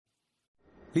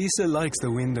Lisa likes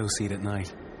the window seat at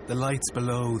night, the lights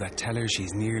below that tell her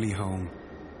she's nearly home.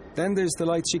 Then there's the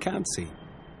lights she can't see,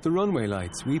 the runway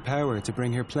lights we power to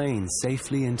bring her planes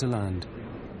safely into land.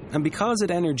 And because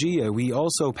at Energia we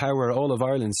also power all of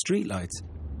Ireland's streetlights,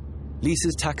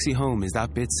 Lisa's taxi home is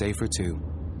that bit safer too.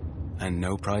 And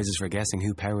no prizes for guessing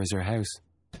who powers her house.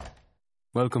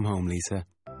 Welcome home, Lisa.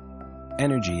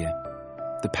 Energia,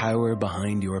 the power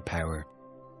behind your power.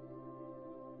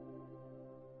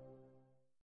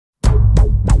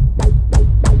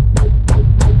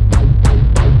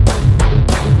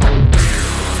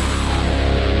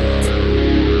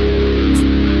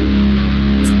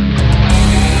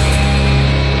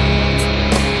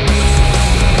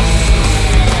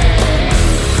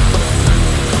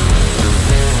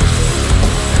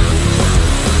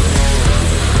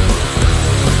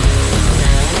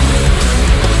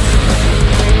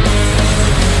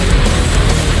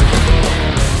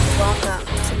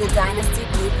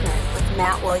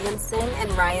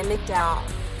 McDowell.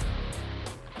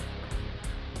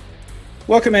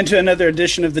 Welcome into another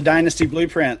edition of the Dynasty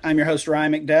Blueprint. I'm your host,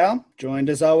 Ryan McDowell, joined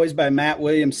as always by Matt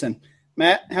Williamson.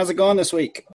 Matt, how's it going this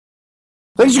week?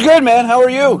 Things are good, man. How are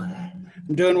you?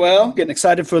 I'm doing well. Getting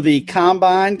excited for the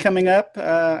Combine coming up.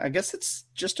 I guess it's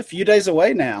just a few days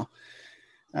away now.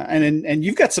 And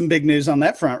you've got some big news on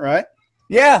that front, right?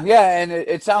 Yeah. And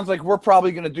it sounds like we're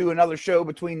probably going to do another show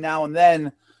between now and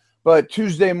then. But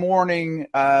Tuesday morning,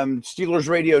 Steelers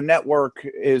Radio Network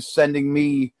is sending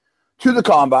me to the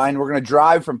Combine. We're going to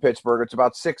drive from Pittsburgh. It's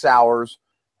about 6 hours.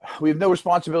 We have no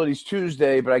responsibilities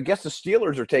Tuesday, but I guess the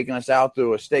Steelers are taking us out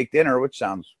to a steak dinner, which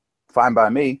sounds fine by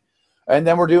me. And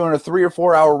then we're doing a 3 or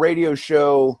 4 hour radio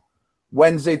show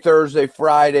Wednesday, Thursday,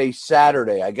 Friday,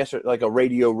 Saturday. I guess like a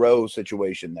Radio Row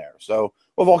situation there. So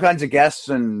we'll have all kinds of guests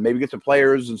and maybe get some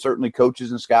players and certainly coaches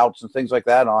and scouts and things like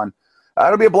that on.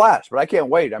 It'll be a blast, but I can't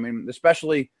wait. I mean,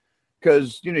 especially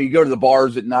because, you go to the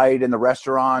bars at night and the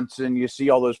restaurants and you see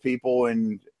all those people.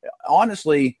 And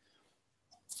honestly,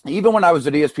 even when I was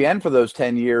at ESPN for those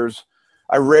 10 years,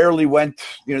 I rarely went,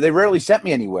 they rarely sent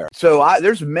me anywhere. So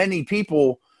there's many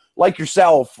people like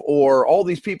yourself or all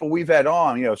these people we've had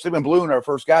on, Sigmund Bloom, our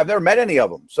first guy. I've never met any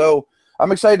of them. So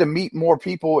I'm excited to meet more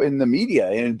people in the media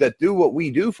and that do what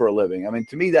we do for a living. I mean,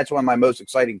 to me, that's one of my most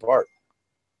exciting parts.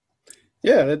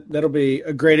 Yeah, that'll be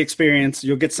a great experience.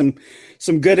 You'll get some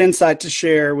good insight to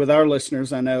share with our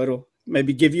listeners. I know it'll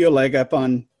maybe give you a leg up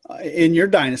in your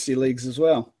dynasty leagues as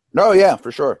well. Oh, yeah,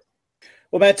 for sure.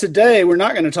 Well, Matt, today we're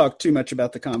not going to talk too much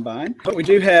about the Combine, but we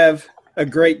do have a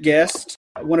great guest,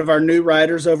 one of our new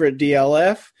writers over at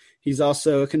DLF. He's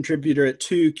also a contributor at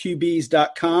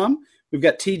 2QBs.com. We've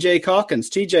got TJ Calkins.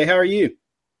 TJ, how are you?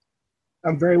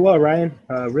 I'm very well, Ryan.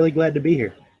 Really glad to be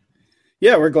here.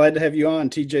 Yeah, we're glad to have you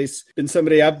on. TJ's been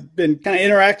somebody I've been kind of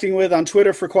interacting with on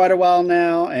Twitter for quite a while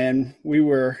now, and we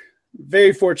were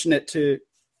very fortunate to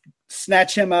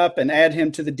snatch him up and add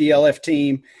him to the DLF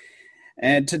team.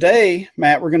 And today,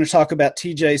 Matt, we're going to talk about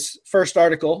TJ's first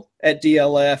article at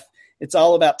DLF. It's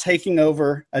all about taking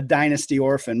over a dynasty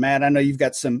orphan. Matt, I know you've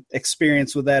got some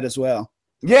experience with that as well.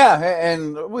 Yeah,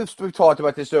 and we've talked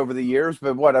about this over the years,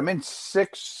 but I'm in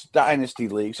 6 dynasty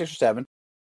leagues, 6 or 7.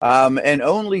 And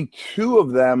only 2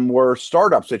 of them were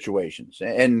startup situations.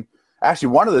 And actually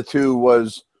one of the 2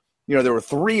 was, there were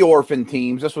 3 orphan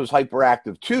teams. This was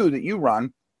Hyperactive 2 that you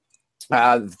run.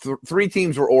 3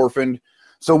 teams were orphaned.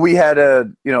 So we had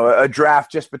a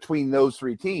draft just between those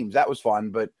 3 teams. That was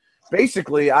fun. But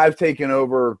basically I've taken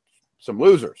over some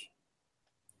losers.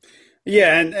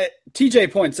 Yeah. And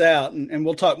TJ points out, and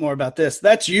we'll talk more about this,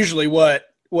 that's usually what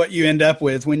you end up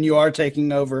with when you are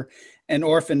taking over an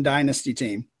orphan dynasty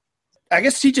team. I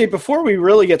guess, TJ, before we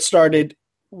really get started,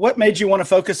 what made you want to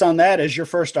focus on that as your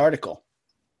first article?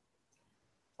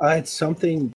 It's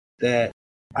something that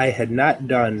I had not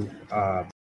done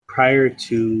prior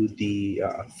to the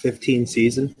 15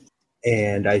 season,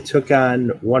 and I took on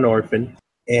one orphan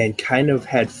and kind of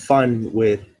had fun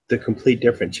with the complete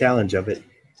different challenge of it.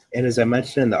 And as I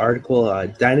mentioned in the article,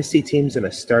 dynasty teams and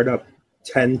a startup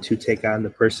tend to take on the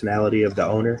personality of the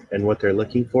owner and what they're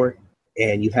looking for.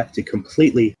 And you have to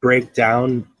completely break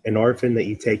down an orphan that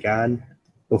you take on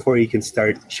before you can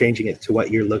start changing it to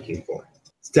what you're looking for.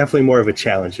 It's definitely more of a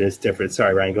challenge, and it's different.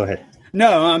 Sorry, Ryan, go ahead.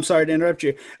 No, I'm sorry to interrupt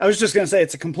you. I was just going to say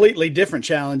it's a completely different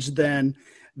challenge than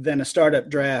a startup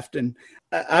draft. And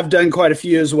I've done quite a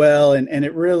few as well, and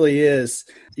it really is.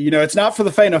 It's not for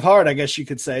the faint of heart, I guess you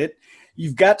could say it.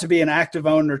 You've got to be an active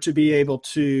owner to be able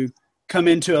to come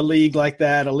into a league like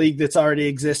that, a league that's already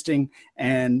existing,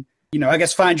 and I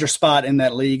guess find your spot in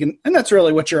that league. And that's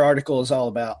really what your article is all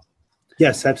about.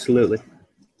 Yes, absolutely.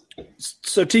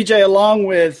 So TJ, along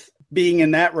with being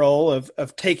in that role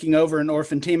of taking over an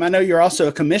orphan team. I know you're also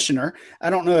a commissioner. I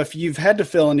don't know if you've had to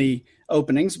fill any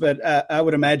openings, but I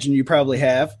would imagine you probably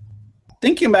have.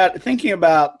 Thinking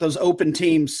about those open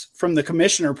teams from the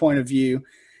commissioner point of view,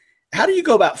 how do you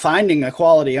go about finding a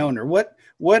quality owner?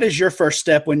 What is your first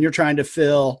step when you're trying to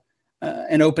fill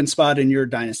an open spot in your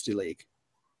dynasty league?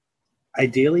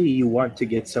 Ideally, you want to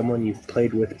get someone you've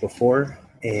played with before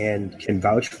and can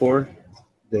vouch for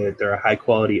that they're a high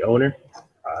quality owner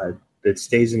that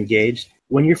stays engaged.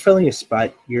 When you're filling a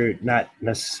spot, you're not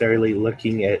necessarily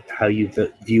looking at how you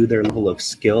view their level of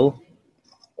skill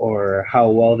or how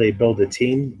well they build a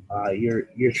team.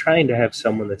 You're trying to have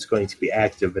someone that's going to be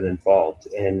active and involved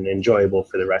and enjoyable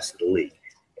for the rest of the league.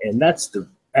 And that's the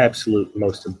absolute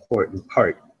most important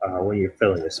part when you're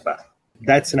filling a spot.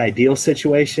 That's an ideal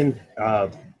situation.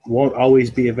 Won't always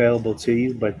be available to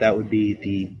you, but that would be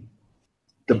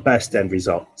the best end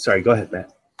result. Sorry, go ahead,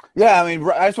 Matt. Yeah, I mean,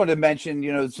 I just wanted to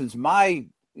mention, since my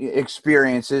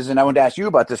experiences, and I wanted to ask you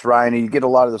about this, Ryan, and you get a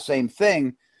lot of the same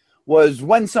thing, was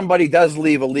when somebody does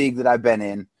leave a league that I've been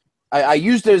in, I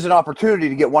used it as an opportunity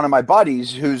to get one of my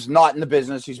buddies who's not in the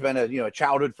business. He's been a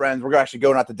childhood friend. We're actually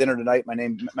going out to dinner tonight.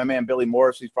 My man Billy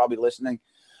Morris, he's probably listening.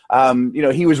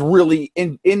 He was really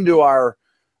into our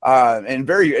and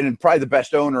probably the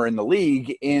best owner in the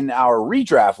league in our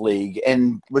redraft league,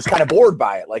 and was kind of bored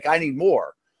by it. Like, I need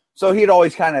more. So he'd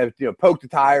always kind of poke the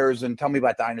tires and tell me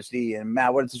about Dynasty and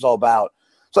Matt, what is this all about?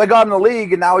 So I got him in the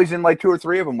league, and now he's in like 2 or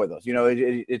 3 of them with us.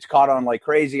 It's caught on like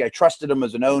crazy. I trusted him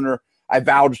as an owner. I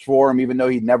vouched for him, even though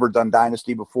he'd never done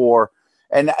Dynasty before.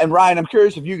 And Ryan, I'm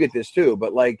curious if you get this too,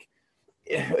 but like,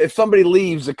 if somebody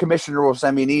leaves, the commissioner will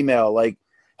send me an email like,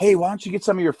 hey, why don't you get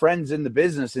some of your friends in the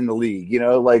business in the league?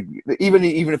 Like even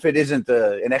if it isn't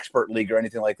an expert league or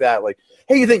anything like that, like,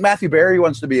 hey, you think Matthew Berry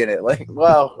wants to be in it? Like,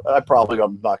 well, I'm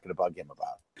not going to bug him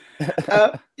about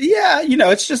it.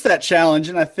 It's just that challenge.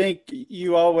 And I think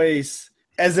you always,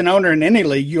 as an owner in any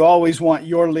league, you always want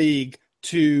your league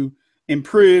to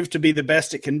improve, to be the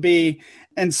best it can be.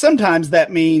 And sometimes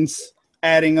that means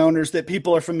adding owners that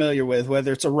people are familiar with,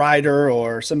 whether it's a writer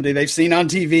or somebody they've seen on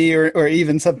TV or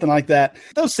even something like that.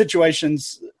 Those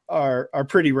situations are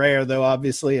pretty rare, though,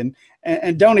 obviously,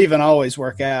 and don't even always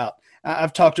work out.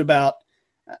 I've talked about,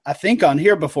 I think on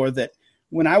here before, that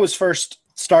when I was first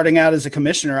starting out as a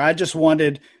commissioner, I just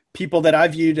wanted people that I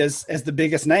viewed as the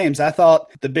biggest names. I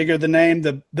thought the bigger the name,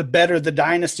 the better the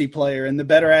dynasty player and the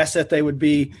better asset they would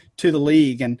be to the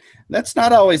league. And that's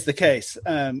not always the case.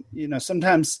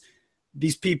 Sometimes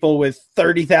these people with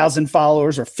 30,000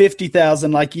 followers or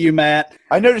 50,000 like you, Matt.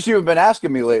 I noticed you haven't been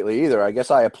asking me lately either. I guess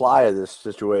I apply to this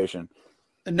situation.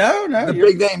 No. The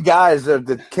big name guys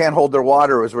that can't hold their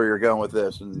water is where you're going with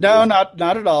this. And no, not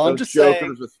at all. I'm just jokers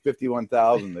saying, with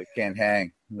 51,000 that can't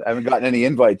hang. I haven't gotten any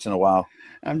invites in a while.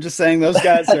 I'm just saying those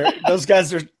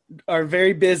guys are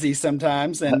very busy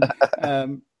sometimes, and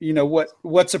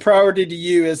what's a priority to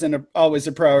you isn't always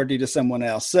a priority to someone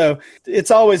else. So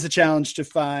it's always a challenge to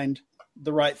find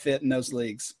the right fit in those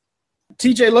leagues.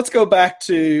 TJ, let's go back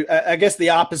to, I guess, the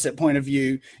opposite point of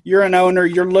view. You're an owner.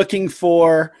 You're looking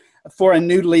for a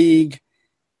new league.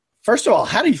 First of all,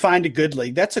 how do you find a good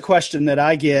league? That's a question that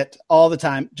I get all the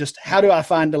time. Just how do I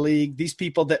find a league? These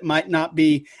people that might not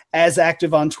be as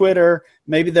active on Twitter,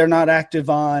 maybe they're not active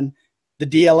on the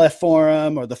DLF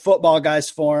forum or the Football Guys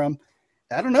forum.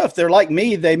 I don't know, if they're like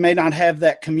me, they may not have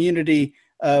that community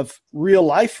of real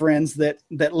life friends that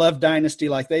love Dynasty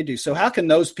like they do. So how can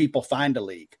those people find a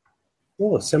league?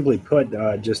 Well, simply put,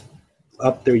 just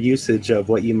up their usage of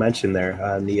what you mentioned there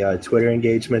on the Twitter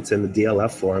engagements and the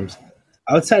DLF forums.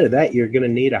 Outside of that, you're going to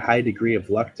need a high degree of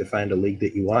luck to find a league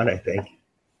that you want, I think.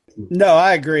 No,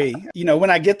 I agree. When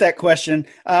I get that question,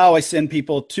 I always send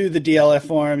people to the DLF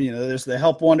forum. There's the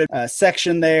help wanted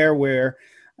section there where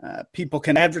people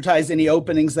can advertise any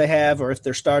openings they have, or if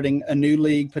they're starting a new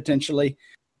league potentially.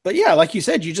 But yeah, like you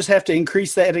said, you just have to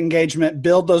increase that engagement,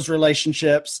 build those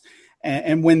relationships.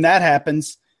 And when that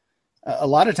happens, a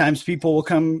lot of times people will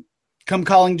come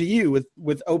calling to you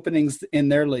with openings in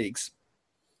their leagues.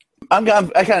 I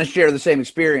kind of share the same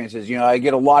experiences. I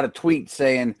get a lot of tweets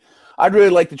saying, I'd really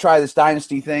like to try this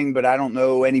Dynasty thing, but I don't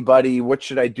know anybody. What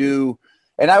should I do?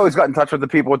 And I always got in touch with the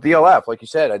people at DLF. Like you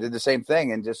said, I did the same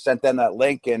thing and just sent them that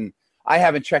link. And I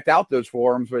haven't checked out those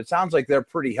forums, but it sounds like they're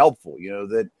pretty helpful,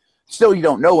 that still you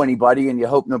don't know anybody and you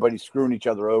hope nobody's screwing each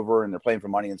other over and they're playing for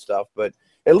money and stuff. But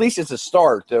at least it's a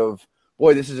start of,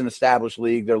 boy, this is an established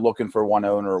league. They're looking for one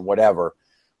owner or whatever.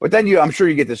 But then I'm sure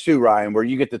you get this too, Ryan, where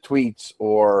you get the tweets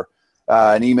or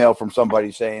an email from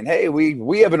somebody saying, hey,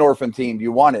 we have an orphan team. Do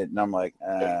you want it? And I'm like,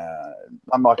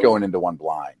 I'm not going into one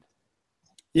blind.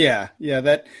 Yeah,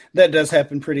 that does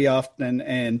happen pretty often.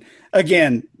 And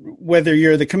again, whether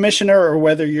you're the commissioner or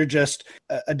whether you're just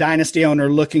a dynasty owner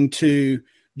looking to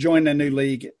join a new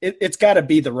league, it's got to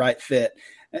be the right fit.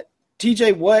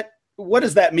 TJ, what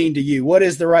does that mean to you? What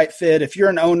is the right fit? If you're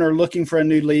an owner looking for a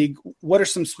new league, what are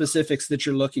some specifics that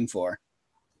you're looking for?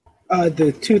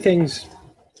 The two things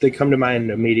that come to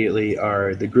mind immediately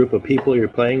are the group of people you're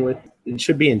playing with. It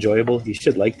should be enjoyable. You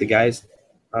should like the guys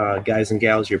and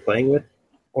gals you're playing with.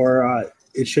 Or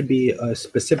it should be a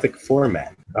specific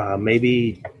format,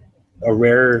 maybe a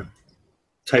rare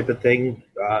type of thing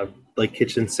like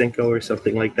Kitchen Cinco or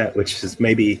something like that, which is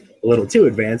maybe a little too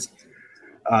advanced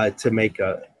to make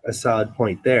a solid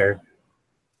point there.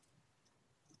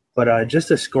 But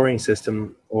just a scoring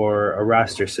system or a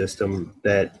roster system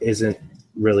that isn't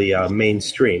really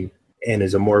mainstream and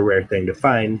is a more rare thing to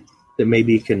find, that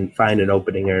maybe you can find an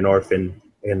opening or an orphan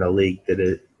in a league that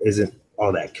it isn't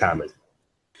all that common.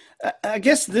 I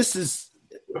guess this is,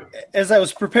 as I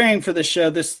was preparing for the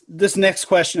show, this next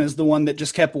question is the one that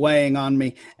just kept weighing on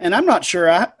me. And I'm not sure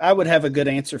I would have a good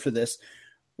answer for this.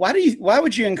 Why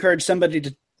would you encourage somebody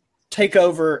to take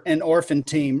over an orphan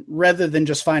team rather than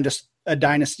just find a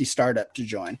dynasty startup to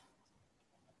join?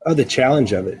 Oh, the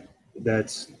challenge of it.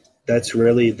 That's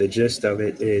really the gist of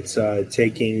it. It's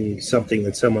taking something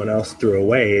that someone else threw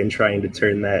away and trying to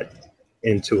turn that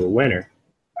into a winner.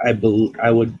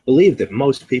 I would believe that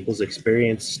most people's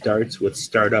experience starts with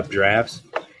startup drafts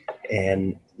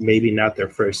and maybe not their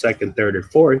first, second, third, or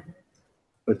fourth,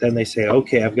 but then they say,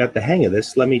 okay, I've got the hang of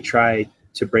this. Let me try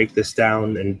to break this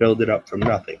down and build it up from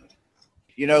nothing.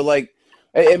 Like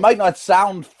it might not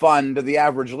sound fun to the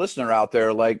average listener out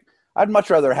there. Like I'd much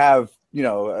rather have,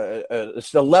 a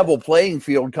level playing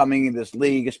field coming in this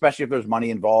league, especially if there's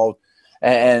money involved.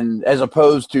 And as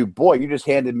opposed to, boy, you just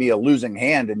handed me a losing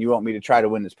hand and you want me to try to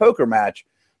win this poker match.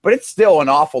 But it's still an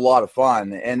awful lot of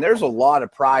fun. And there's a lot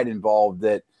of pride involved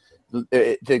that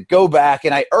to go back.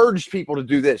 And I urge people to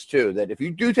do this too, that if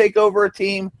you do take over a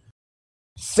team,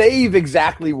 save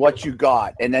exactly what you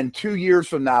got. And then 2 years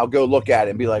from now, go look at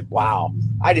it and be like, wow,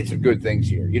 I did some good things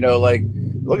here.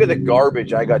 Look at the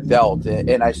garbage I got dealt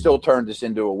and I still turned this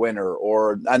into a winner.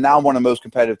 Or I'm now one of the most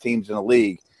competitive teams in the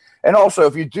league. And also,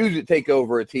 if you do take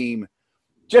over a team,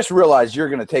 just realize you're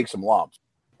going to take some lumps.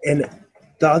 And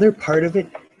the other part of it,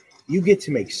 you get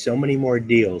to make so many more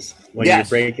deals when you're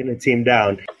breaking a team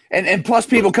down. And plus,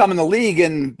 people come in the league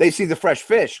and they see the fresh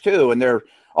fish, too, and they're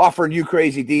offering you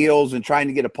crazy deals and trying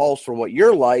to get a pulse for what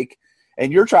you're like.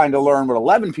 And you're trying to learn what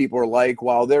 11 people are like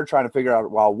while they're trying to figure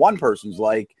out what one person's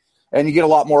like. And you get a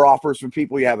lot more offers from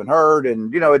people you haven't heard.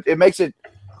 And, it makes it –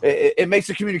 it makes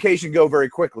the communication go very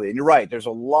quickly. And you're right. There's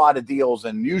a lot of deals.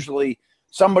 And usually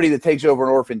somebody that takes over an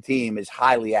orphan team is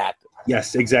highly active.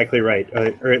 Yes, exactly right.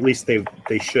 Or at least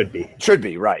they should be. Should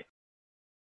be, right.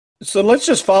 So let's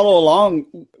just follow along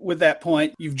with that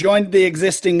point. You've joined the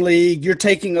existing league. You're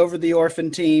taking over the orphan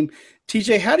team.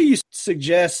 TJ, how do you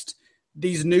suggest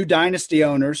these new dynasty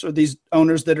owners or these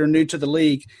owners that are new to the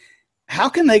league, how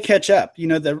can they catch up?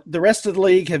 The rest of the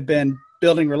league have been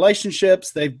building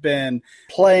relationships. They've been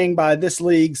playing by this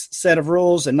league's set of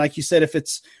rules. And like you said, if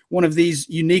it's one of these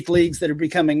unique leagues that are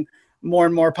becoming more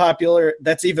and more popular,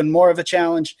 that's even more of a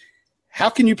challenge. How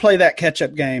can you play that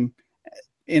catch-up game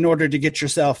in order to get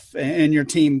yourself and your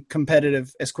team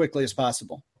competitive as quickly as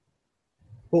possible?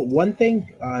 Well, one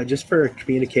thing, just for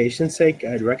communication's sake,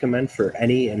 I'd recommend for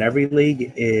any and every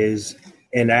league is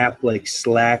an app like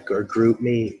Slack or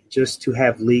GroupMe, just to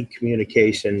have league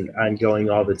communication ongoing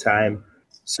all the time.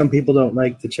 Some people don't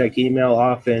like to check email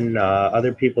often.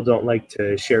 Other people don't like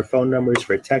to share phone numbers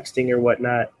for texting or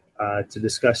whatnot to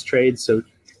discuss trades. So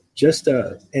just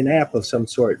an app of some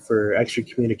sort for extra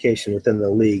communication within the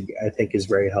league, I think, is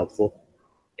very helpful.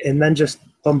 And then just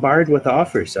bombard with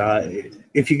offers.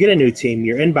 If you get a new team,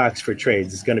 your inbox for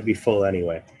trades is going to be full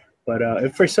anyway. But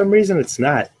if for some reason it's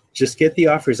not, just get the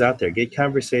offers out there. Get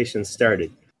conversations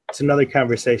started. It's another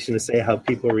conversation to say how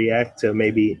people react to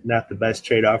maybe not the best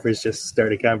trade offers, just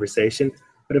start a conversation.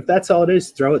 But if that's all it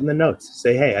is, throw it in the notes.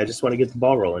 Say, hey, I just want to get the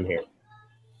ball rolling here.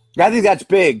 I think that's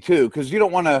big, too, because you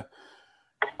don't want to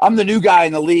 – I'm the new guy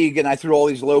in the league, and I threw all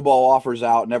these lowball offers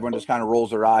out, and everyone just kind of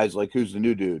rolls their eyes like, who's the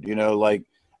new dude?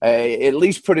 At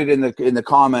least put it in the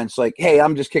comments like, hey,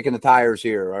 I'm just kicking the tires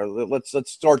here, or let's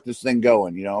start this thing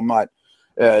going. I'm not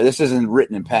this isn't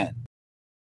written in pen.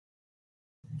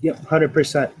 Yep,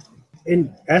 100%.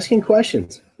 And asking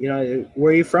questions, where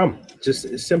are you from?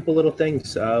 Just simple little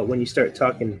things when you start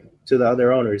talking to the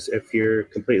other owners if you're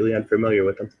completely unfamiliar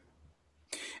with them.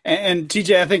 And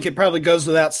TJ, I think it probably goes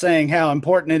without saying how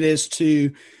important it is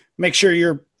to make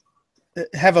sure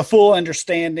have a full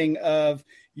understanding of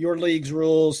your league's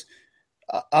rules.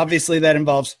 Obviously, that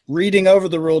involves reading over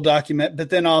the rule document, but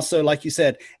then also, like you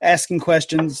said, asking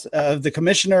questions of the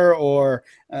commissioner or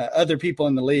other people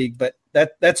in the league. But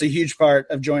that's a huge part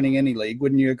of joining any league.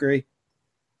 Wouldn't you agree?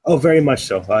 Oh, very much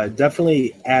so.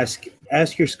 Definitely ask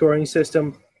your scoring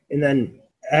system, and then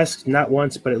ask not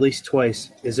once but at least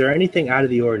twice, is there anything out of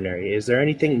the ordinary? Is there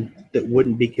anything that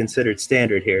wouldn't be considered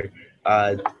standard here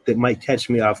that might catch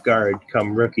me off guard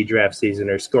come rookie draft season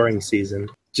or scoring season?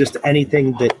 Just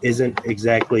anything that isn't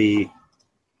exactly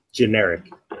generic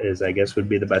is, I guess, would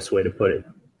be the best way to put it.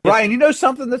 Ryan, you know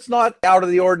something that's not out of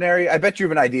the ordinary? I bet you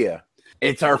have an idea.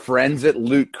 It's our friends at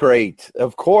Loot Crate,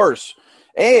 of course.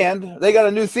 And they got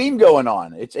a new theme going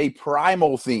on. It's a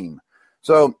primal theme.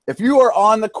 So if you are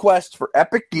on the quest for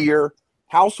epic gear,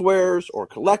 housewares, or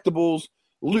collectibles,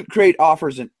 Loot Crate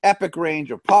offers an epic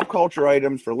range of pop culture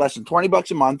items for less than $20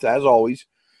 a month, as always,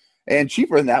 and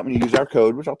cheaper than that when you use our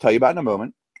code, which I'll tell you about in a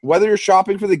moment. Whether you're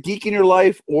shopping for the geek in your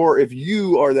life or if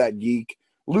you are that geek,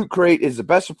 Loot Crate is the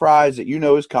best surprise that you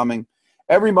know is coming.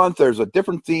 Every month there's a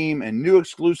different theme and new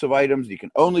exclusive items you can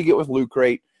only get with Loot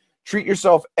Crate. Treat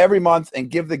yourself every month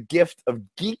and give the gift of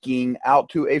geeking out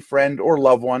to a friend or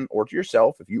loved one, or to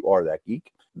yourself if you are that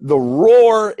geek. The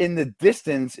roar in the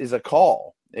distance is a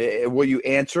call. Will you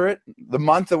answer it? The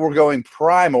month that we're going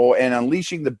primal and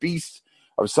unleashing the beasts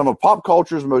of some of pop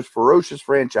culture's most ferocious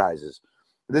franchises.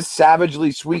 This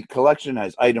savagely sweet collection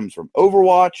has items from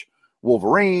Overwatch,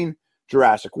 Wolverine,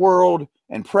 Jurassic World,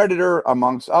 and Predator,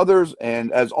 amongst others.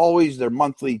 And as always, their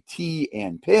monthly tee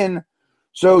and pin.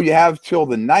 So you have till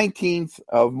the 19th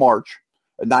of March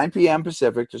at 9 p.m.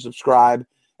 Pacific to subscribe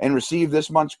and receive this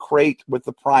month's crate with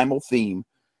the primal theme.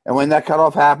 And when that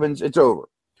cutoff happens, it's over.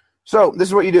 So this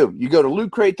is what you do. You go to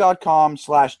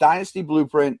lootcrate.com/Dynasty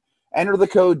Blueprint, enter the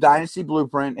code Dynasty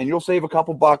Blueprint, and you'll save a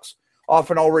couple bucks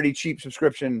off an already cheap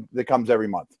subscription that comes every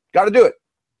month. Got to do it.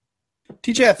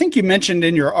 TJ, I think you mentioned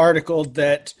in your article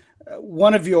that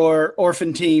one of your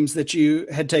orphan teams that you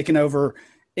had taken over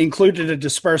included a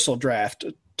dispersal draft.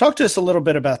 Talk to us a little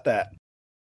bit about that.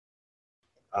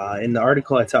 In the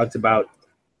article, I talked about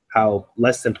how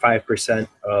less than 5%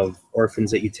 of orphans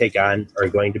that you take on are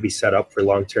going to be set up for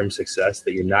long-term success,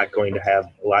 that you're not going to have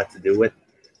a lot to do with.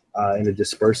 In a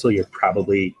dispersal, you're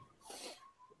probably,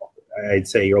 I'd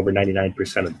say you're over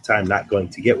 99% of the time not going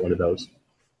to get one of those.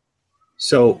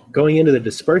 So going into the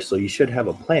dispersal, you should have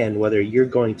a plan whether you're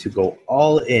going to go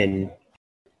all in,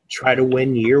 try to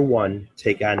win year one,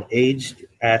 take on aged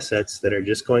assets that are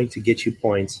just going to get you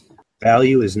points.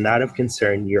 Value is not of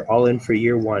concern. You're all in for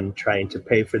year one, trying to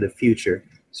pay for the future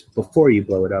before you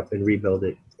blow it up and rebuild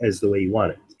it as the way you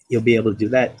want it. You'll be able to do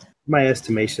that. My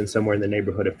estimation, somewhere in the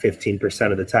neighborhood of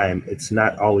 15% of the time, it's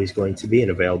not always going to be an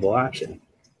available option.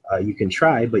 You can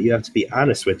try, but you have to be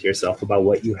honest with yourself about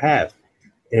what you have.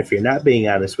 And if you're not being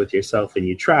honest with yourself and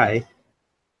you try,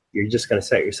 you're just going to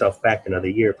set yourself back another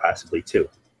year, possibly two.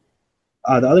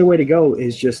 The other way to go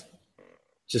is just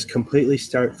completely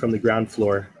start from the ground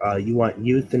floor. You want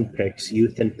youth and picks,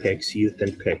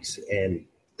 and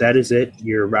that is it.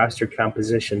 Your roster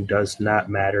composition does not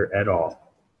matter at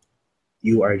all.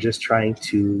 You are just trying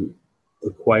to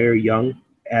acquire young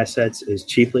assets as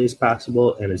cheaply as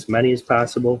possible and as many as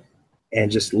possible,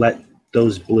 and just let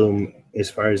those bloom as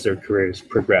far as their careers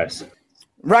progress.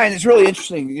 Ryan, it's really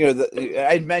interesting. You know,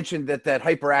 I had mentioned that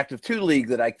Hyperactive 2 league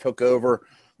that I took over,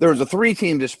 there was a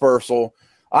 3-team dispersal.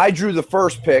 I drew the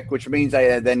first pick, which means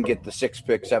I then get the 6th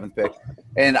pick, 7th pick.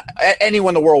 And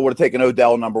anyone in the world would have taken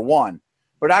Odell number 1.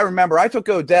 But I remember I took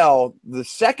Odell. The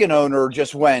second owner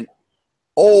just went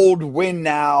old, win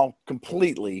now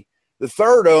completely. The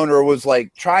third owner was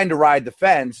like trying to ride the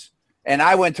fence, and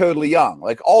I went totally young.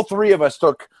 Like all three of us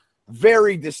took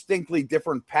very distinctly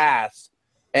different paths.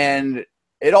 And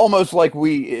it almost like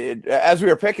as we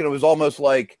were picking, it was almost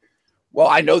like, well,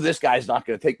 I know this guy's not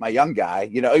going to take my young guy,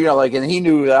 like, and he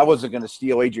knew that I wasn't going to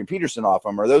steal Adrian Peterson off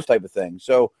him or those type of things.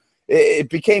 So it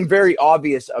became very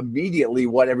obvious immediately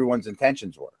what everyone's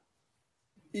intentions were.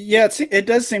 Yeah, it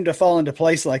does seem to fall into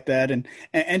place like that.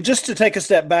 And just to take a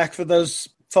step back for those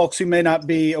folks who may not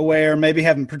be aware, maybe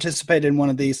haven't participated in one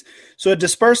of these. So a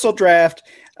dispersal draft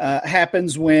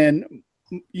happens when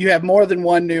you have more than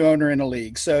one new owner in a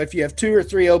league. So if you have 2 or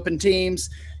 3 open teams,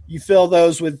 you fill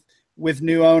those with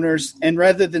new owners. And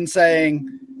rather than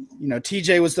saying,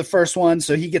 TJ was the first one,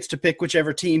 so he gets to pick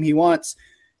whichever team he wants,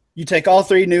 you take all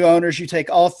 3 new owners, you take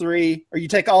all of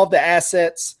the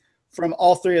assets from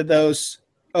all 3 of those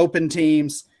open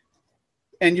teams,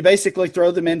 and you basically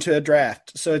throw them into a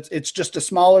draft. So it's just a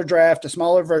smaller draft, a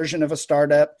smaller version of a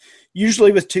startup,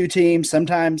 usually with 2 teams,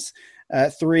 sometimes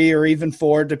 3 or even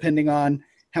 4, depending on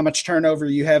how much turnover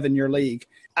you have in your league.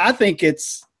 I think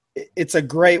it's a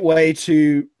great way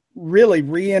to really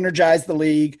re-energize the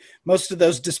league. Most of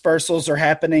those dispersals are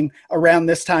happening around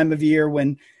this time of year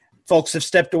when folks have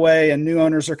stepped away and new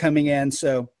owners are coming in.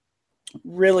 So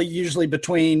really usually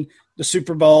between the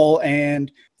Super Bowl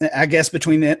and I guess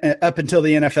between up until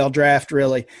the NFL draft,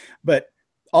 really. But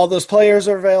all those players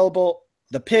are available.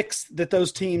 The picks that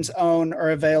those teams own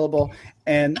are available.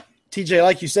 And TJ,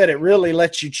 like you said, it really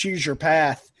lets you choose your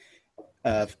path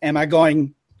of, am I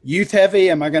going youth heavy?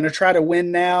 Am I going to try to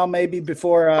win now, maybe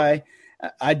before I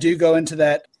do go into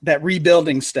that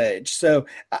rebuilding stage? So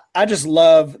I just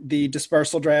love the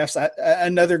dispersal drafts.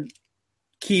 Another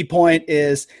key point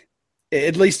is,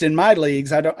 at least in my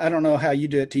leagues, I don't know how you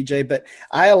do it, TJ, but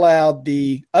I allowed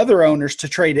the other owners to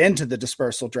trade into the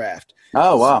dispersal draft.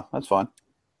 Oh, wow. That's fun.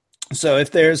 So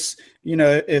if there's,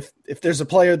 if there's a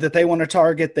player that they want to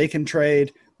target, they can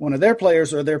trade one of their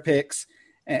players or their picks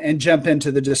and jump into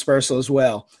the dispersal as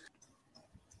well.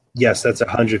 Yes, that's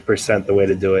 100% the way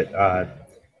to do it.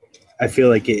 I feel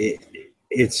like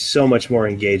it's so much more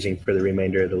engaging for the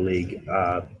remainder of the league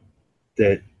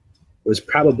that was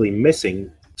probably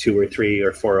missing 2 or 3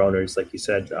 or 4 owners, like you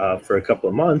said, for a couple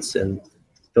of months, and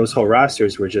those whole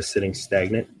rosters were just sitting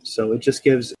stagnant. So it just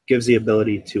gives the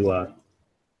ability to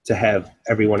have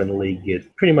everyone in the league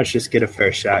get a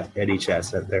fair shot at each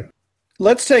asset there.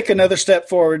 Let's take another step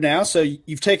forward now. So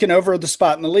you've taken over the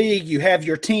spot in the league. You have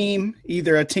your team,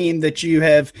 either a team that you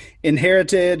have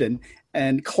inherited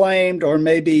and claimed, or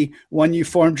maybe one you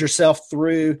formed yourself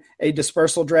through a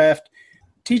dispersal draft.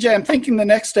 TJ, I'm thinking the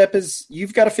next step is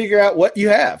you've got to figure out what you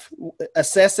have,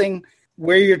 assessing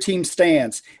where your team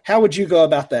stands. How would you go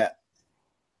about that?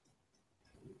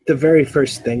 The very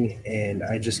first thing, and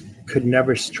I just could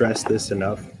never stress this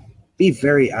enough, be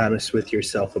very honest with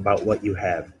yourself about what you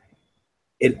have.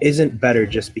 It isn't better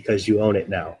just because you own it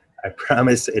now. I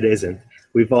promise it isn't.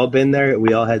 We've all been there.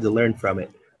 We all had to learn from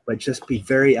it. But just be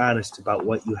very honest about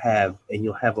what you have, and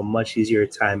you'll have a much easier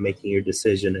time making your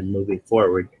decision and moving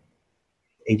forward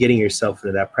and getting yourself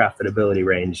into that profitability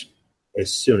range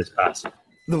as soon as possible.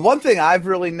 The one thing I've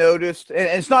really noticed, and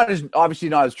it's obviously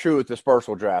not as true with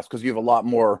dispersal drafts because you have a lot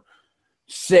more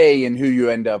say in who you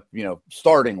end up,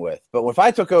 starting with. But if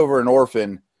I took over an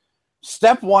orphan,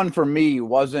 step one for me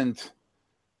wasn't,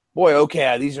 boy,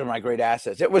 okay, these are my great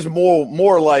assets. It was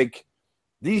more like,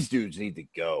 these dudes need to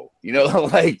go.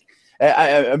 Like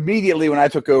I immediately when I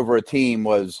took over a team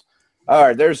was, all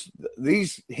right, there's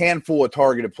these handful of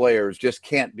targeted players just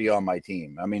can't be on my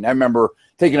team. I mean, I remember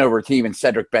taking over a team and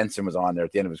Cedric Benson was on there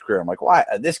at the end of his career. I'm like, why?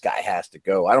 This guy has to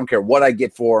go. I don't care what I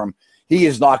get for him. He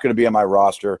is not going to be on my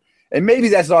roster. And maybe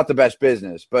that's not the best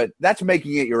business, but that's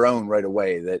making it your own right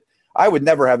away, that I would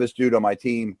never have this dude on my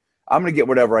team. I'm going to get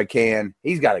whatever I can.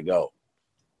 He's got to go.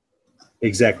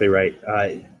 Exactly right.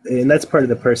 And that's part of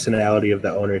the personality of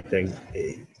the owner thing.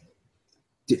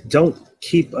 Don't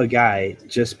keep a guy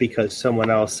just because someone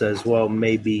else says, well,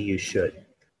 maybe you should.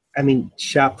 I mean,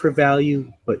 shop for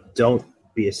value, but don't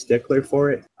be a stickler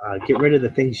for it. Get rid of the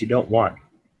things you don't want.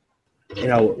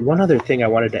 One other thing I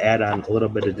wanted to add on a little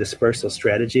bit of dispersal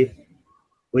strategy.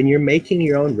 When you're making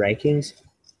your own rankings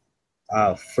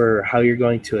for how you're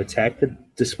going to attack the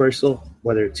dispersal,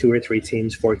 whether 2 or 3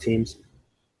 teams, 4 teams,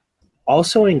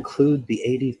 also include the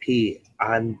ADP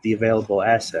on the available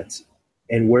assets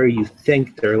and where you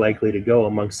think they're likely to go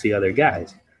amongst the other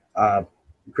guys.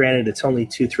 Granted, it's only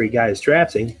 2-3 guys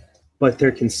drafting, but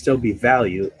there can still be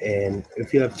value. And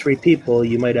if you have 3 people,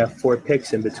 you might have 4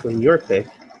 picks in between your pick.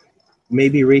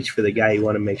 Maybe reach for the guy you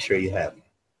want to make sure you have.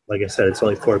 Like I said, it's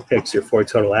only 4 picks or 4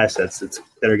 total assets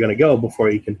that are going to go before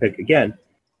you can pick again.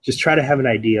 Just try to have an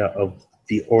idea of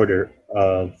the order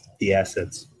of the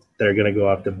assets that are going to go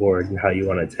off the board and how you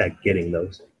want to attack getting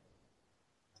those.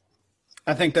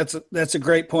 I think that's a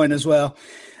great point as well.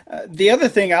 The other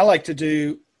thing I like to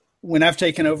do when I've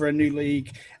taken over a new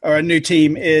league or a new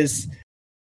team is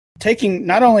taking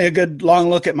not only a good long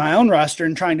look at my own roster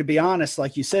and trying to be honest,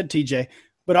 like you said, TJ,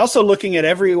 but also looking at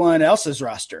everyone else's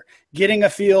roster, getting a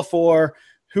feel for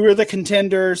who are the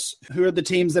contenders, who are the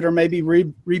teams that are maybe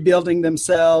rebuilding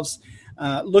themselves,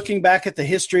 looking back at the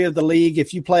history of the league.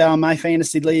 If you play on My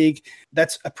Fantasy League,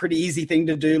 that's a pretty easy thing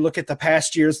to do. Look at the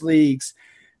past year's leagues.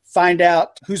 Find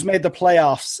out who's made the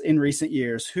playoffs in recent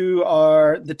years, who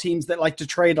are the teams that like to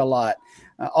trade a lot.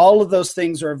 All of those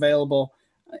things are available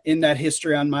in that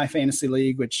history on My Fantasy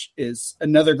League, which is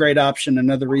another great option,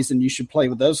 another reason you should play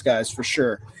with those guys for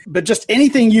sure. But just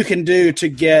anything you can do to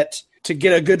get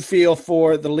a good feel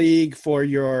for the league, for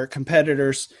your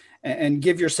competitors, and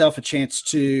give yourself a chance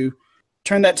to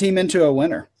turn that team into a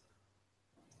winner.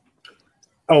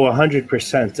 Oh,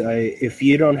 100%. If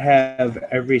you don't have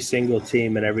every single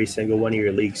team and every single one of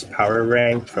your leagues power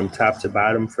ranked from top to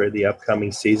bottom for the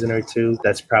upcoming season or two,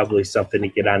 that's probably something to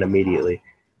get on immediately.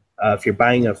 If you're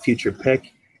buying a future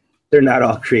pick, they're not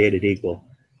all created equal.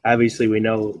 Obviously, we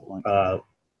know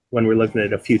when we're looking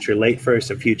at a future late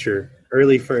first, a future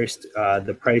early first,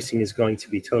 the pricing is going to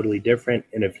be totally different.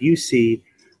 And if you see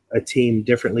a team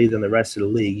differently than the rest of the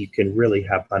league, you can really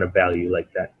hop on a value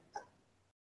like that.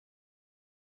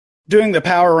 Doing the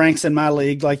power ranks in my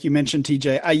league, like you mentioned,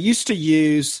 TJ, I used to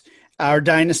use our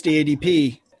Dynasty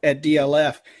ADP at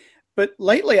DLF. But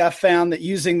lately I've found that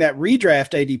using that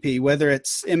redraft ADP, whether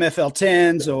it's MFL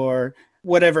 10s or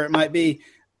whatever it might be,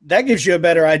 that gives you a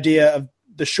better idea of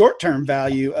the short-term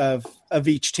value of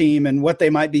each team and what they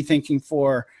might be thinking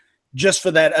for just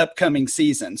for that upcoming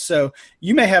season. So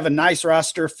you may have a nice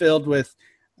roster filled with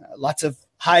lots of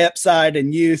high upside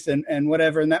and youth and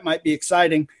whatever, and that might be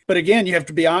exciting. But again, you have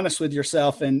to be honest with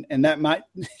yourself, and that might,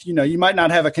 you might not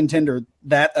have a contender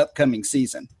that upcoming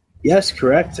season. Yes,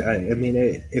 correct. I mean,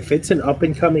 if it's an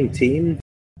up-and-coming team,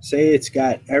 say it's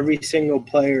got every single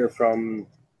player from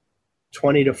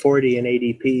 20 to 40 in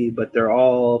ADP, but they're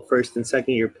all first and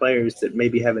second year players that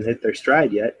maybe haven't hit their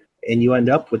stride yet, and you end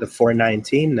up with a 4-9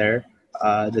 team there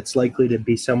that's likely to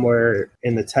be somewhere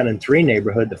in the 10-3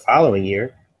 neighborhood the following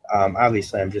year.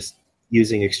 Obviously, I'm just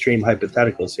using extreme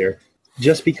hypotheticals here.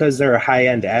 Just because there are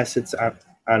high-end assets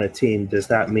on a team does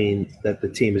not mean that the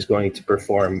team is going to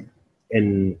perform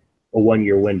in a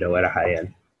 1-year window at a high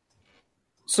end.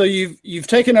 So you've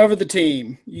taken over the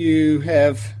team. You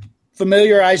have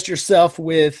familiarized yourself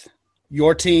with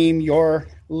your team, your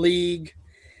league.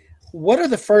 What are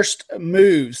the first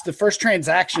moves, the first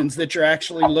transactions that you're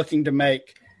actually looking to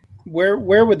make? Where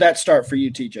would that start for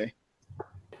you, TJ?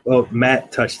 Well,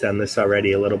 Matt touched on this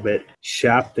already a little bit.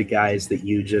 Shop the guys that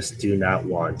you just do not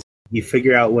want. You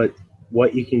figure out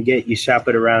what you can get, you shop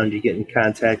it around, you get in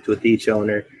contact with each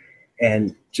owner,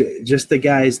 and just the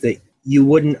guys that you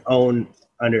wouldn't own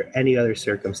under any other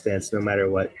circumstance, no matter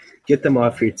what. Get them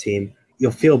off your team.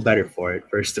 You'll feel better for it,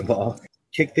 first of all.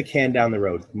 Kick the can down the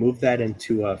road. Move that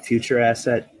into a future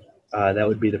asset. That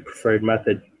would be the preferred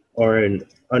method, or an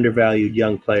undervalued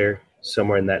young player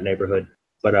somewhere in that neighborhood.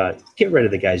 But get rid of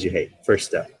the guys you hate, first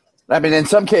step. I mean, in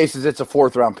some cases, it's a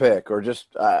 4th-round pick or just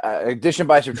addition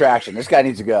by subtraction. This guy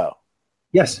needs to go.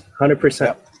 Yes, 100%.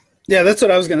 Yep. Yeah, that's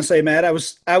what I was going to say, Matt. I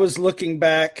was looking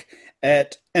back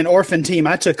at an orphan team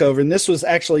I took over, and this was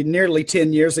actually nearly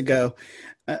 10 years ago.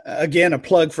 Again, a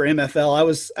plug for MFL.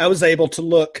 I was able to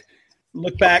look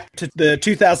back to the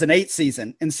 2008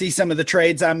 season and see some of the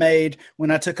trades I made when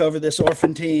I took over this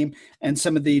orphan team and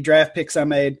some of the draft picks I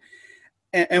made.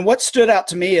 And what stood out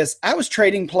to me is I was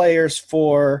trading players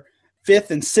for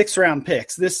 5th and 6th round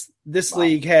picks. This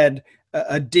league had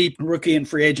a deep rookie and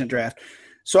free agent draft.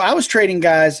 So I was trading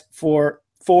guys for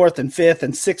 4th and 5th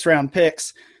and 6th round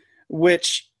picks,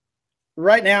 which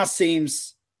right now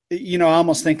seems, I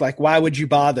almost think like, why would you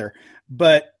bother?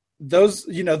 But those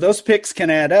picks can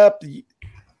add up.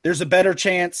 There's a better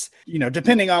chance,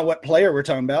 depending on what player we're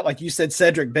talking about. Like you said,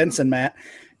 Cedric Benson, Matt.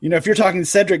 If you're talking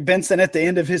Cedric Benson at the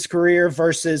end of his career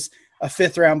versus a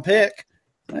 5th round pick,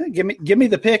 give me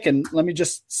the pick and let me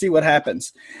just see what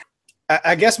happens.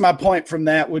 I guess my point from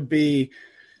that would be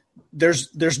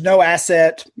there's no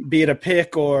asset, be it a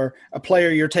pick or a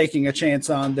player you're taking a chance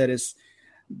on that is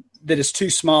too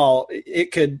small.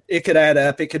 It could add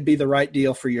up. It could be the right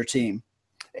deal for your team.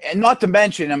 And not to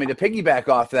mention, to piggyback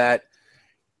off that,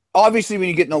 obviously when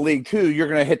you get in the league too, you're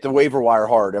going to hit the waiver wire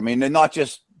hard. And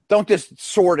don't just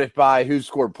sort it by who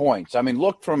scored points.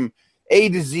 Look from A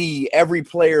to Z, every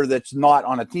player that's not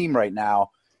on a team right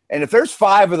now. And if there's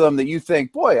 5 of them that you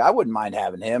think, boy, I wouldn't mind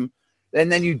having him, and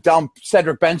then you dump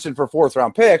Cedric Benson for 4th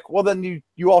round pick, well, then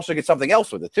you also get something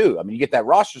else with it too. You get that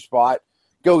roster spot,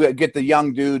 go get the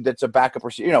young dude that's a backup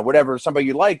or, whatever, somebody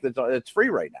you like that's free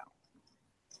right now.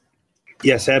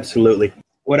 Yes, absolutely.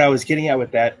 What I was getting at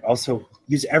with that, also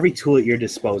use every tool at your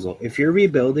disposal. If you're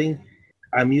rebuilding,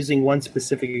 I'm using one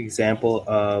specific example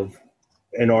of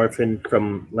an orphan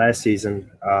from last season.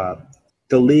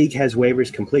 The league has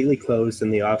waivers completely closed in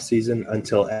the offseason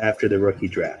until after the rookie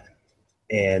draft.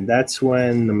 And that's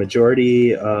when the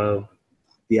majority of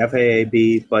the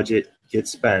FAAB budget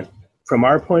gets spent. From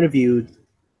our point of view,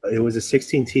 it was a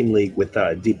 16-team league with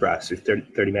deep rosters,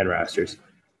 30-man rosters.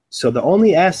 So the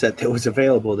only asset that was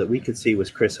available that we could see was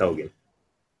Chris Hogan.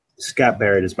 Scott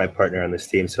Barrett is my partner on this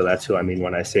team, so that's who I mean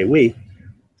when I say we.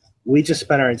 We just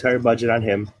spent our entire budget on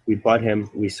him. We bought him.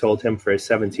 We sold him for a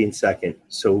 17-second.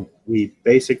 So we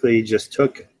basically just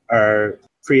took our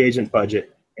free agent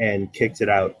budget and kicked it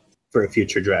out for a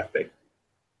future draft pick.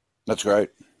 That's great.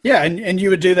 Yeah, and you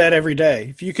would do that every day.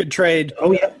 If you could trade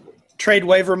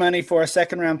waiver money for a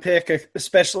second-round pick,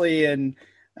 especially in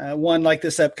one like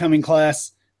this upcoming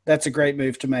class, that's a great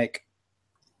move to make.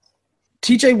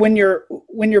 TJ,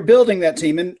 when you're building that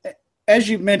team, and as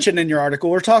you mentioned in your article,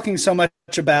 we're talking so much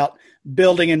about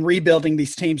building and rebuilding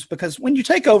these teams because when you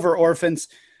take over orphans,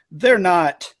 they're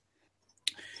not.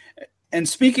 And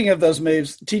speaking of those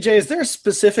moves, TJ, is there a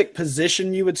specific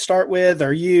position you would start with?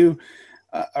 Are you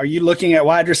looking at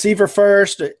wide receiver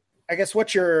first? I guess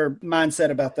what's your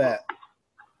mindset about that?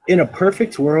 In a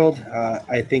perfect world,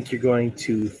 I think you're going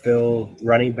to fill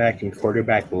running back and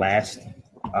quarterback last.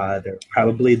 They're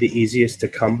probably the easiest to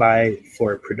come by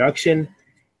for production,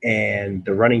 and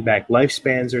the running back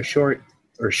lifespans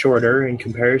are shorter in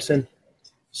comparison.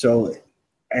 So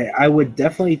I would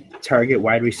definitely target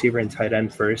wide receiver and tight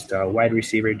end first. Wide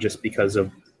receiver just because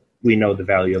we know the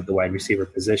value of the wide receiver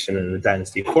position in the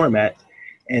dynasty format,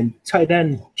 and tight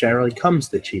end generally comes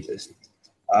the cheapest.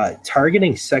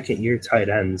 Targeting second-year tight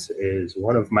ends is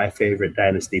one of my favorite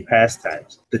dynasty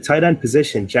pastimes. The tight end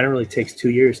position generally takes 2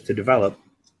 years to develop,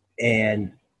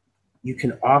 and you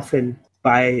can often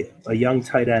buy a young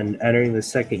tight end entering the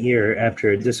second year after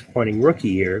a disappointing rookie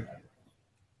year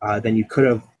than you could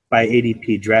have by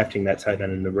ADP drafting that tight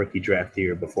end in the rookie draft the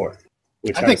year before.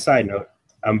 Which, on a side note,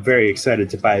 I'm very excited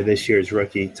to buy this year's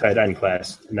rookie tight end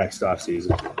class next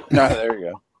offseason. No, there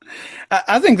you go.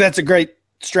 I think that's a great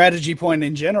strategy point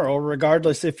in general,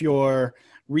 regardless if you're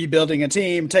rebuilding a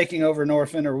team, taking over an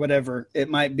orphan, or whatever it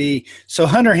might be. So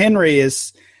Hunter Henry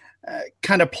is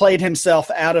kind of played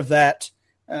himself out of that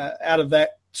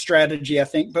strategy, I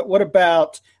think. But what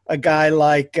about a guy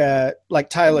like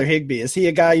Tyler Higbee? Is he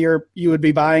a guy you would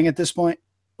be buying at this point?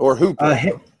 Or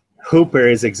Hooper? Hooper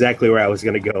is exactly where I was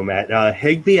going to go, Matt.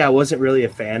 Higbee I wasn't really a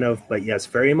fan of, but yes,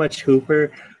 very much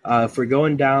Hooper. If we're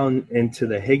going down into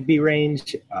the Higbee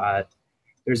range,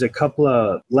 there's a couple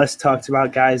of less talked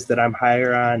about guys that I'm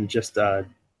higher on, just to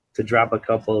drop a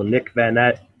couple. Nick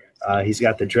Van he's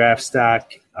got the draft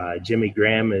stock. Jimmy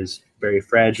Graham is very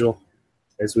fragile,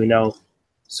 as we know.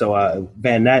 So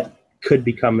Van could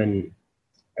become an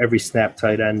every snap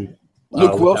tight end.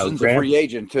 Luke Wilson's a free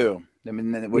agent too. I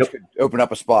mean, which could open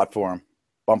up a spot for him,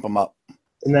 bump him up.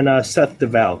 And then Seth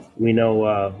DeVal. We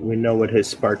know what his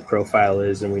spark profile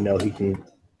is, and we know he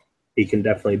can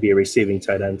definitely be a receiving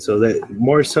tight end. So that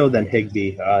more so than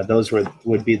Higbee, those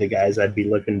would be the guys I'd be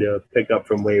looking to pick up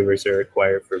from waivers or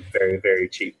acquire for very, very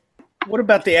cheap. What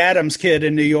about the Adams kid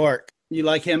in New York? You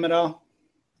like him at all?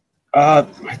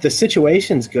 The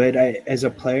situation's good. As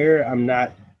a player, I'm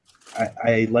not.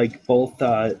 I like both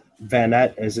Van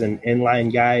as an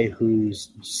inline guy whose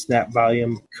snap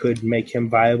volume could make him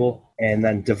viable, and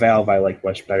then DeValve I like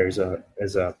much better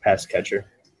as a pass catcher.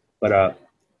 But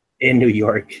in New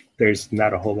York, there's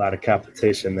not a whole lot of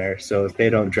competition there. So if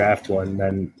they don't draft one,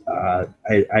 then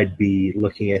I'd be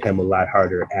looking at him a lot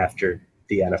harder after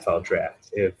the NFL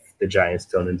draft if the Giants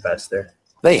don't invest there.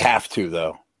 They have to,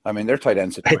 though. I mean, their tight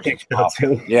ends. I think so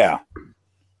too. Yeah.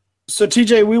 So,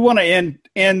 TJ, we want to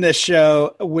end this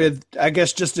show with, I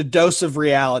guess, just a dose of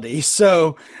reality.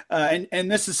 So,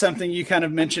 and this is something you kind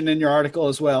of mentioned in your article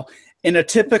as well. In a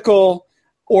typical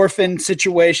orphan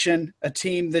situation, a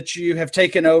team that you have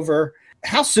taken over,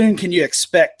 how soon can you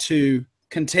expect to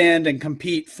contend and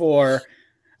compete for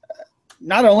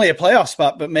not only a playoff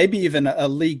spot, but maybe even a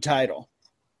league title?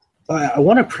 I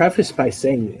want to preface by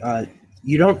saying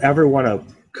you don't ever want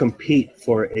to compete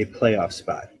for a playoff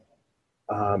spot.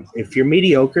 If you're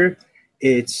mediocre,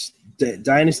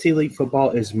 Dynasty League football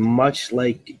is much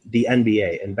like the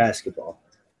NBA and basketball,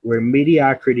 where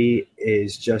mediocrity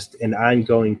is just an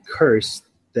ongoing curse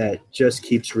that just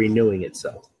keeps renewing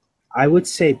itself. I would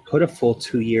say put a full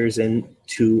 2 years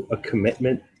into a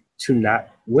commitment to not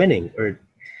winning,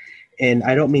 and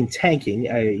I don't mean tanking.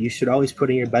 You should always put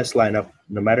in your best lineup,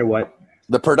 no matter what.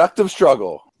 The productive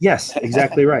struggle. Yes,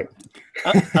 exactly right.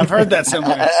 I've heard that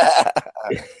somewhere.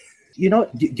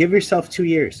 Give yourself 2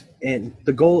 years, and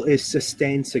the goal is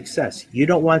sustained success. You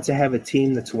don't want to have a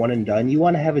team that's one and done. You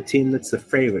want to have a team that's the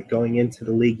favorite going into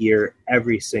the league year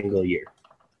every single year.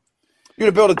 You're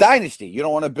going to build a dynasty. You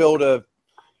don't want to build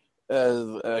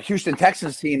a Houston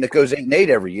Texans team that goes 8-8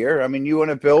 every year. I mean, you want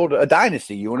to build a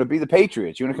dynasty. You want to be the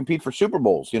Patriots. You want to compete for Super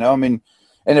Bowls. I mean,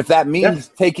 and if that means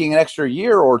taking an extra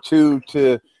year or two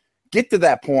to get to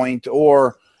that point,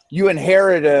 or you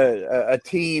inherit a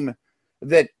team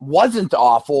that wasn't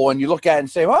awful and you look at it and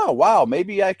say, oh, wow,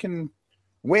 maybe I can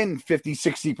win 50,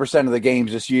 60% of the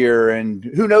games this year. And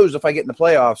who knows if I get in the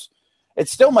playoffs, it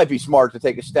still might be smart to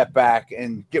take a step back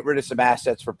and get rid of some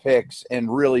assets for picks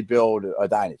and really build a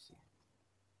dynasty.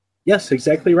 Yes,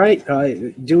 exactly right.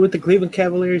 Do what the Cleveland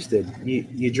Cavaliers did.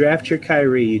 You draft your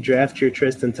Kyrie, you draft your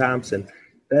Tristan Thompson.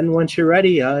 Then once you're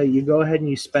ready, you go ahead and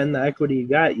you spend the equity you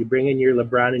got. You bring in your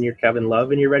LeBron and your Kevin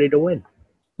Love, and you're ready to win.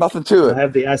 Nothing to You'll it.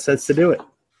 have the assets to do it.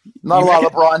 Not a lot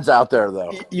of LeBrons out there,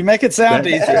 though. You make it sound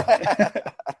easy.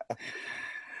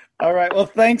 All right. Well,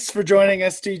 thanks for joining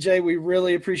us, TJ. We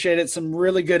really appreciate it. Some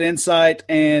really good insight.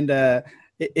 And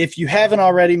if you haven't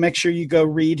already, make sure you go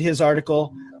read his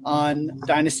article on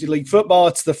Dynasty League football.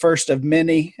 It's the first of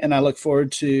many, and I look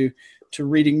forward to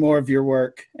reading more of your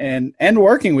work and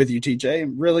working with you, TJ.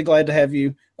 I'm really glad to have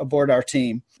you aboard our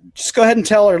team. Just go ahead and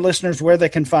tell our listeners where they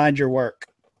can find your work.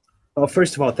 Well,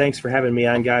 first of all, thanks for having me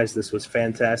on, guys. This was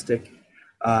fantastic.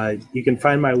 You can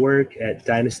find my work at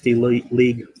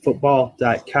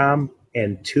dynastyleaguefootball.com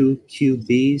and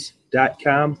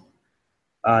 2qbs.com.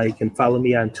 You can follow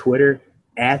me on Twitter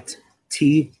at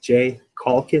TJ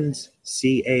Calkins,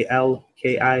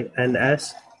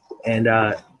 Calkins. And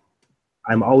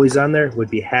I'm always on there. Would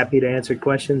be happy to answer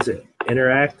questions,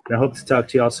 interact, and I hope to talk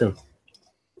to you all soon.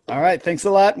 All right. Thanks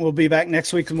a lot. We'll be back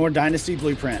next week with more Dynasty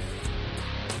Blueprint.